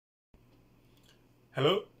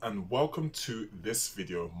Hello and welcome to this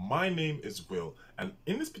video. My name is Will, and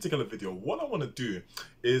in this particular video what I want to do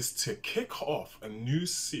is to kick off a new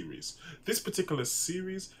series. This particular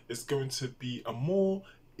series is going to be a more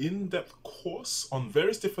in-depth course on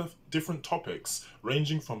various different topics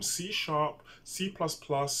ranging from C#, C++,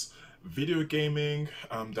 video gaming,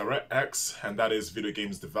 DirectX, and that is video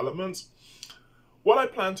games development. What I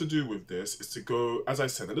plan to do with this is to go, as I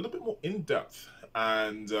said, a little bit more in-depth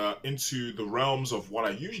and into the realms of what I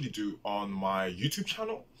usually do on my YouTube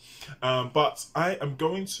channel. But I am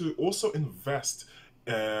going to also invest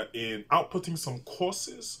in outputting some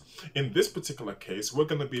courses. In this particular case, we're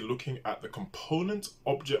going to be looking at the component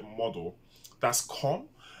object model, that's COM.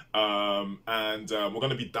 We're going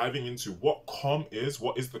to be diving into what COM is,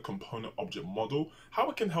 what is the component object model, how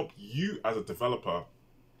it can help you as a developer,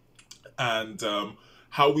 and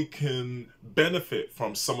how we can benefit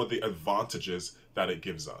from some of the advantages that it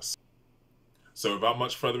gives us. So without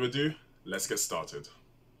much further ado, let's get started.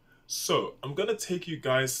 So I'm going to take you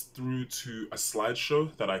guys through to a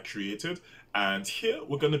slideshow that I created, and here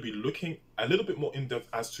we're going to be looking a little bit more in depth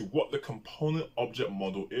as to what the component object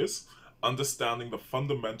model is, understanding the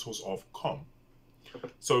fundamentals of COM.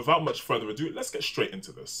 So without much further ado, let's get straight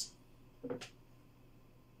into this.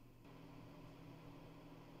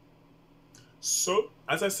 So,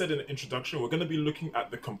 as I said in the introduction, we're going to be looking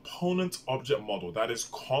at the component object model, that is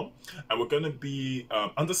COM, and we're going to be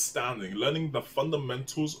learning the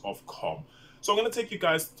fundamentals of COM. So I'm going to take you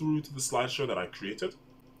guys through to the slideshow that I created,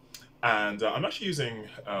 and I'm actually using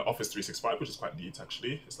Office 365, which is quite neat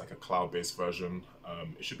actually. It's like a cloud-based version.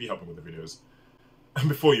 It should be helping with the videos. And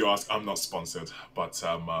before you ask, I'm not sponsored, but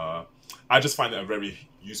I just find it a very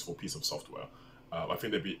useful piece of software. I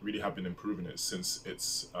think they really have been improving it since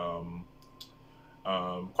it's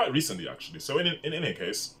quite recently actually. So in any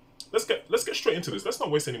case, let's get straight into this. Let's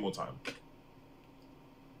not waste any more time.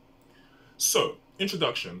 So,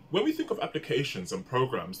 introduction. When we think of applications and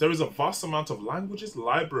programs, there is a vast amount of languages,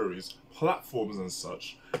 libraries, platforms and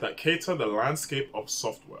such that cater the landscape of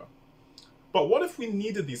software. But what if we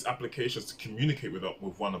needed these applications to communicate with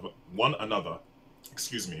one another?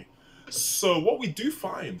 Excuse me. So what we do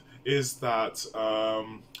find is that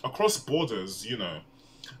across borders, you know,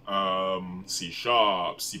 C#,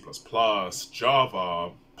 C++,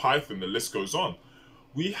 Java, Python, the list goes on.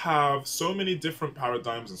 We have so many different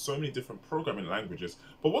paradigms and so many different programming languages.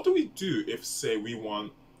 But what do we do if, say, we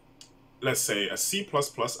want, let's say, a C++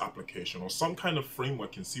 application or some kind of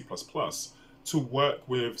framework in C++ to work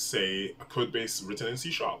with, say, a code base written in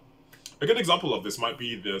C#? A good example of this might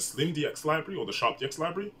be the SlimDX library or the SharpDX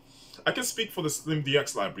library. I can speak for the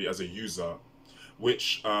SlimDX library as a user,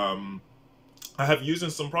 which I have used in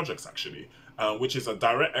some projects actually, which is a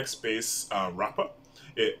DirectX-based wrapper.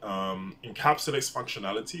 It encapsulates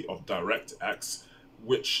functionality of DirectX,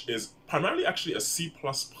 which is primarily actually a C++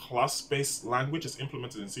 based language. It's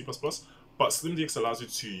implemented in C++, but SlimDX allows you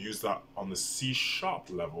to use that on the C#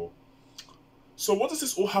 level. So what does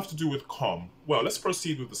this all have to do with COM? Well, let's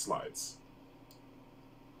proceed with the slides.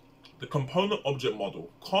 The component object model.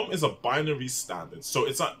 COM is a binary standard, so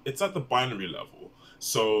it's at the binary level.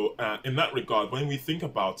 So in that regard, when we think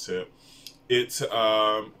about it, it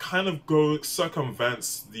kind of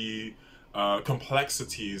circumvents the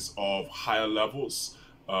complexities of higher levels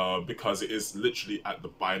because it is literally at the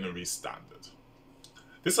binary standard.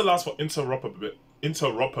 This allows for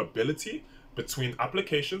interoperability between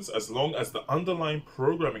applications as long as the underlying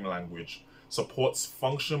programming language supports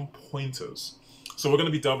function pointers. So we're going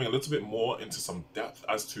to be delving a little bit more into some depth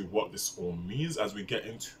as to what this all means as we get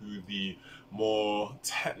into the more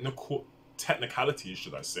technicalities,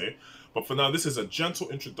 should I say. But for now, this is a gentle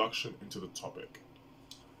introduction into the topic.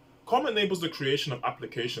 COM enables the creation of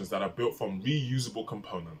applications that are built from reusable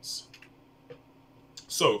components.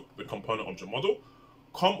 So, the component object model.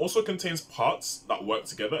 COM also contains parts that work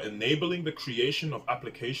together, enabling the creation of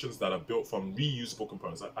applications that are built from reusable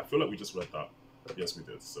components. I feel like we just read that. Yes, we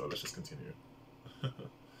did. So let's just continue.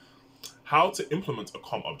 How to implement a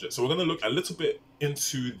COM object. So we're going to look a little bit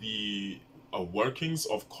into the workings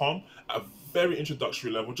of COM at a very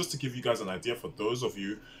introductory level, just to give you guys an idea for those of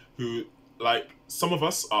you who, like some of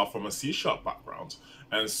us, are from a C# background.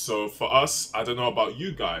 And so for us, I don't know about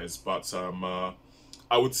you guys, but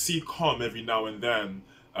I would see COM every now and then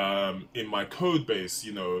in my code base.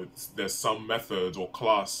 You know, there's some method or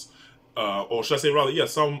class, or should I say rather, yeah,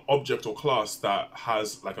 some object or class that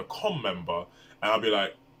has like a COM member, and I'll be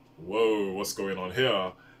like, whoa, what's going on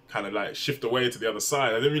here? Kind of like shift away to the other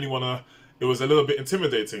side. I didn't really want to, it was a little bit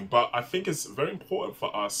intimidating, but I think it's very important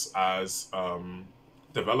for us as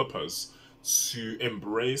developers to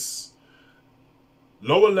embrace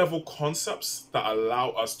Lower level concepts that allow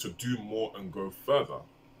us to do more and go further.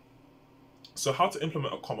 So how to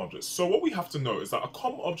implement a COM object? So what we have to know is that a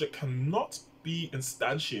COM object cannot be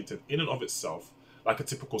instantiated in and of itself, like a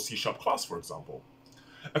typical C# class, for example.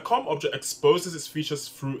 A COM object exposes its features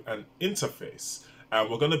through an interface, and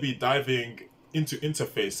we're going to be diving into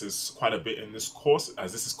interfaces quite a bit in this course,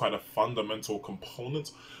 as this is quite a fundamental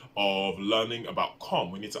component of learning about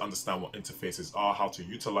COM. We need to understand what interfaces are, how to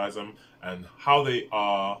utilize them, and how they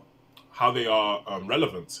are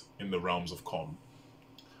relevant in the realms of COM.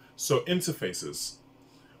 So interfaces,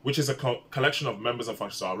 which is a collection of members and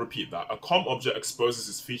functions. So I'll repeat that. A COM object exposes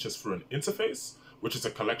its features through an interface, which is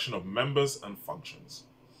a collection of members and functions.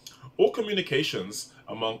 All communications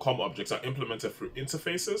among COM objects are implemented through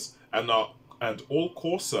interfaces, and all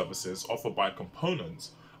core services offered by a component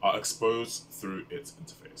are exposed through its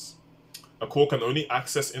interface. A core can only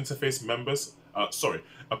access interface members.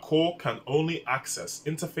 A core can only access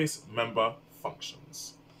interface member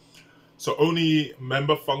functions. So only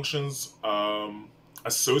member functions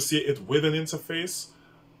associated with an interface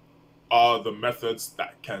are the methods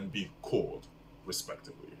that can be called,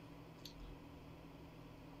 respectively.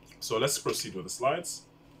 So let's proceed with the slides.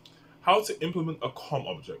 How to implement a COM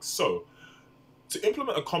object. So to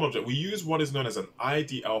implement a COM object, we use what is known as an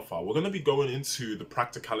IDL file. We're going to be going into the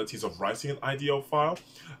practicalities of writing an IDL file.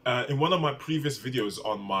 In one of my previous videos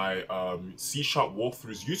on my C#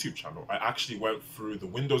 walkthroughs YouTube channel, I actually went through the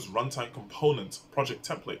Windows runtime component project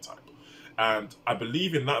template type. And I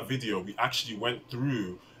believe in that video, we actually went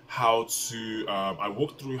through how to, I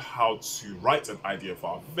walked through how to write an IDL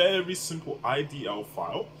file, very simple IDL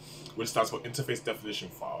file, which stands for interface definition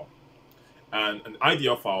file. And an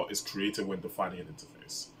IDL file is created when defining an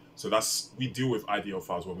interface. So we deal with IDL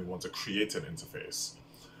files when we want to create an interface.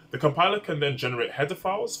 The compiler can then generate header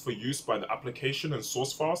files for use by the application and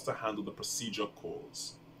source files to handle the procedure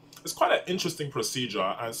calls. It's quite an interesting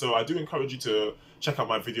procedure, and so I do encourage you to check out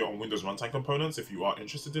my video on Windows runtime components if you are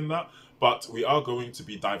interested in that. But we are going to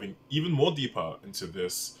be diving even more deeper into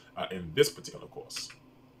this in this particular course.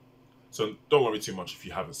 So don't worry too much if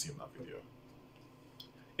you haven't seen that video.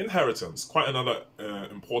 Inheritance, quite another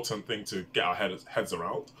important thing to get our heads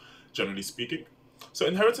around, generally speaking. So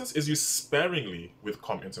inheritance is used sparingly with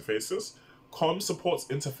COM interfaces. COM supports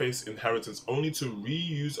interface inheritance only to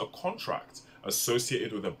reuse a contract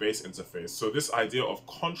associated with a base interface. So this idea of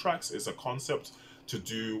contracts is a concept to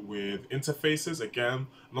do with interfaces. Again,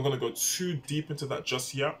 I'm not going to go too deep into that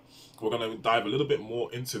just yet. We're going to dive a little bit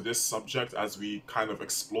more into this subject as we kind of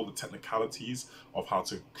explore the technicalities of how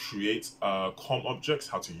to create COM objects,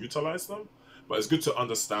 how to utilize them. But it's good to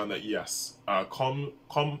understand that yes, COM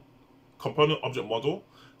component object model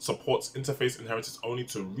supports interface inheritance only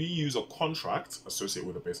to reuse a contract associated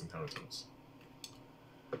with a base inheritance.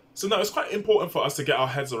 So now it's quite important for us to get our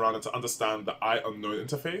heads around and to understand the IUnknown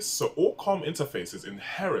interface. So all COM interfaces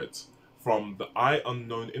inherit from the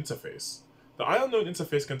IUnknown interface. The IUnknown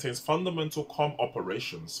interface contains fundamental COM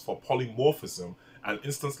operations for polymorphism and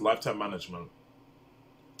instance lifetime management.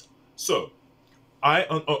 So,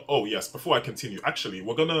 oh yes, before I continue, actually,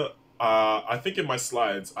 we're gonna, I think in my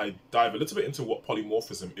slides, I dive a little bit into what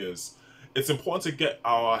polymorphism is. It's important to get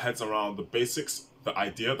our heads around the basics, the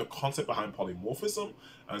idea, the concept behind polymorphism.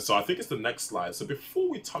 And so I think it's the next slide. So before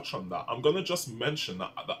we touch on that, I'm going to just mention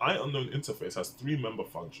that the IUnknown interface has three member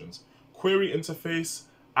functions: query interface,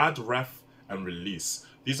 add ref, and release.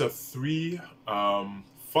 These are three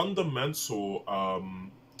fundamental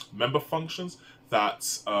member functions that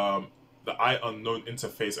the IUnknown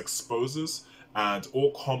interface exposes, and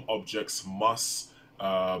all COM objects must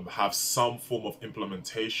have some form of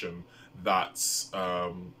implementation that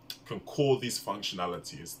can call these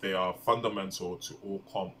functionalities. They are fundamental to all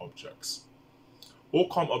COM objects. All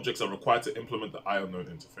COM objects are required to implement the IUnknown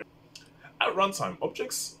interface. At runtime,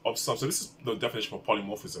 objects of some, so this is the definition for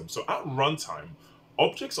polymorphism. So at runtime,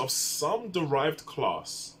 objects of some derived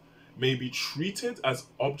class may be treated as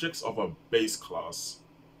objects of a base class.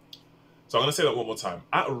 So I'm going to say that one more time.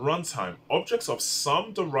 At runtime, objects of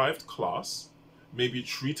some derived class may be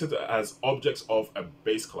treated as objects of a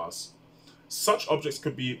base class. Such objects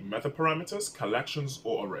could be method parameters, collections,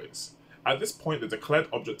 or arrays. At this point, the declared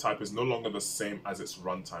object type is no longer the same as its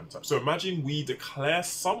runtime type. So imagine we declare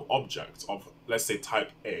some object of, let's say,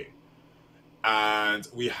 type A, and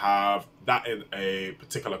we have that in a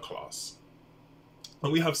particular class.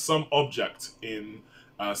 And we have some object in,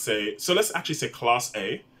 so let's actually say class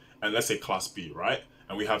A, and let's say class B, right?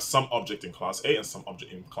 And we have some object in class A and some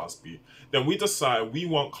object in class B. Then we decide we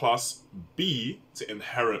want class B to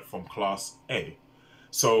inherit from class A.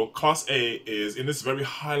 So class A is, in this very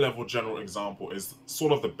high level general example, is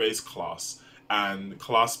sort of the base class. and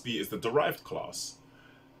class B is the derived class.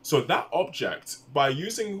 So that object, by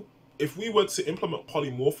using, if we were to implement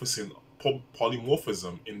polymorphism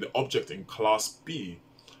in the object in class B,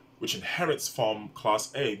 which inherits from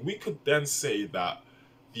class A, we could then say that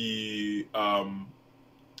the,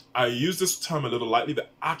 I use this term a little lightly, the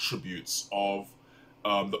attributes of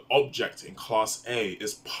the object in class A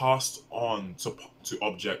is passed on to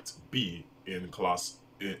object B in the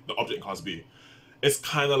object in class B. It's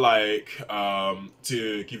kind of like,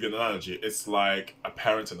 to give you an analogy, it's like a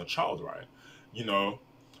parent and a child, right? You know,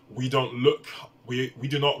 we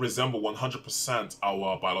do not resemble 100%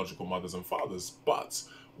 our biological mothers and fathers, but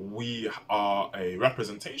we are a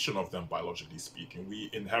representation of them biologically speaking. We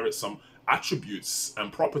inherit some attributes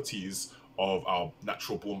and properties of our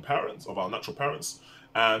natural parents,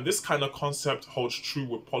 and this kind of concept holds true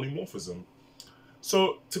with polymorphism.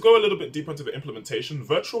 So to go a little bit deeper into the implementation,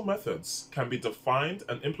 virtual methods can be defined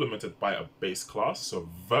and implemented by a base class. So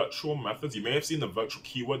virtual methods, you may have seen the virtual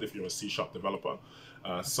keyword if you're a C# developer,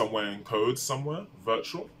 somewhere in code somewhere,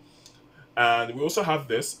 virtual. And we also have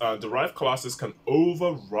this, derived classes can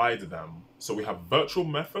override them. So we have virtual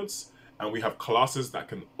methods and we have classes that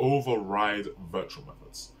can override virtual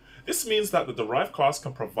methods. This means that the derived class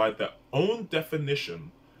can provide their own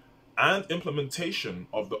definition and implementation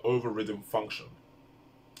of the overridden function.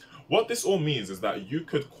 What this all means is that you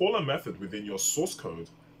could call a method within your source code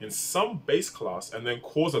in some base class and then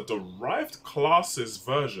cause a derived classes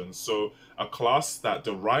version. So a class that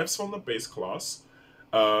derives from the base class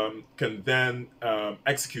can then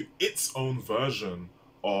execute its own version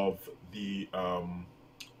of the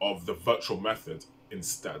virtual method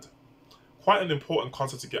instead. Quite an important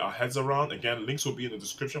concept to get our heads around. Again, links will be in the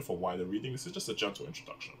description for wider reading. This is just a gentle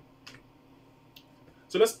introduction.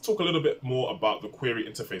 So let's talk a little bit more about the query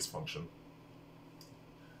interface function.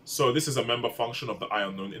 So this is a member function of the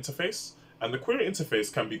IUnknown interface, and the query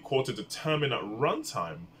interface can be called to determine at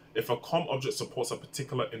runtime if a COM object supports a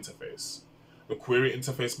particular interface. The query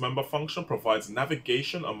interface member function provides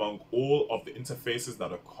navigation among all of the interfaces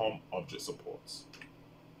that a COM object supports.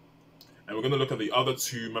 And we're going to look at the other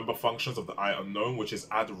two member functions of the IUnknown, which is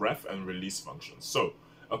addRef and release functions. So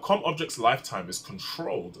a COM object's lifetime is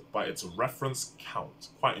controlled by its reference count.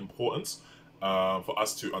 Quite important for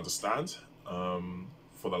us to understand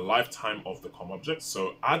for the lifetime of the COM object.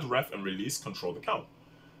 So addRef and release control the count.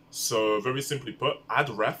 So very simply put,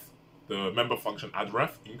 addRef, the member function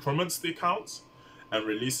addRef, increments the count, and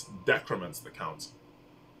release decrements the count.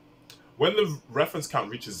 When the reference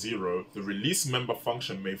count reaches 0, the release member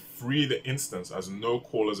function may free the instance as no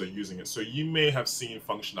callers are using it. So you may have seen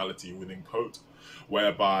functionality within code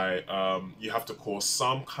whereby you have to call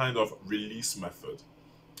some kind of release method.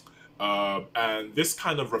 And this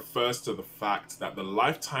kind of refers to the fact that the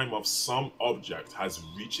lifetime of some object has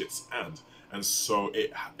reached its end. And so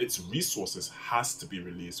its resources has to be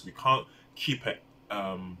released. We can't keep it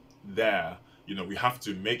there. You know, we have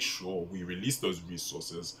to make sure we release those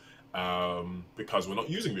resources because we're not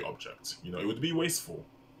using the object. You know, it would be wasteful.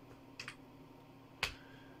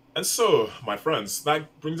 And so, my friends,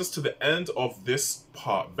 that brings us to the end of this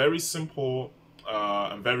part. Very simple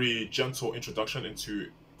and very gentle introduction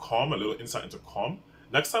into COM, a little insight into COM.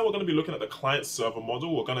 Next time, we're going to be looking at the client-server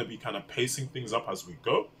model. We're going to be kind of pacing things up as we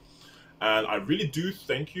go. And I really do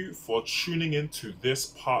thank you for tuning into this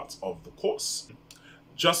part of the course.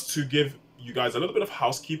 Just to give you guys a little bit of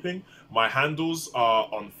housekeeping, my handles are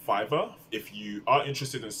on Fiverr. If you are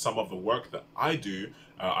interested in some of the work that I do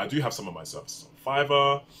have some of my services on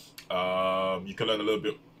Fiverr. You can learn a little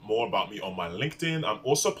bit more about me on my LinkedIn. I'm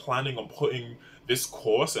also planning on putting this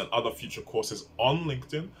course and other future courses on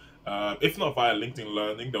LinkedIn. If not via LinkedIn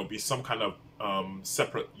Learning, there'll be some kind of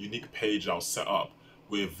separate, unique page I'll set up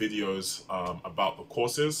with videos about the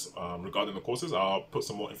courses, regarding the courses. I'll put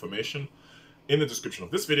some more information in the description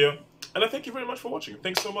of this video. And I thank you very much for watching.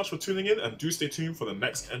 Thanks so much for tuning in, and do stay tuned for the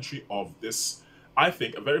next entry of this, I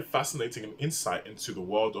think, a very fascinating insight into the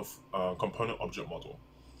world of component object model.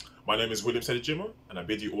 My name is win32, and I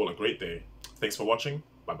bid you all a great day. Thanks for watching.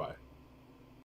 Bye-bye.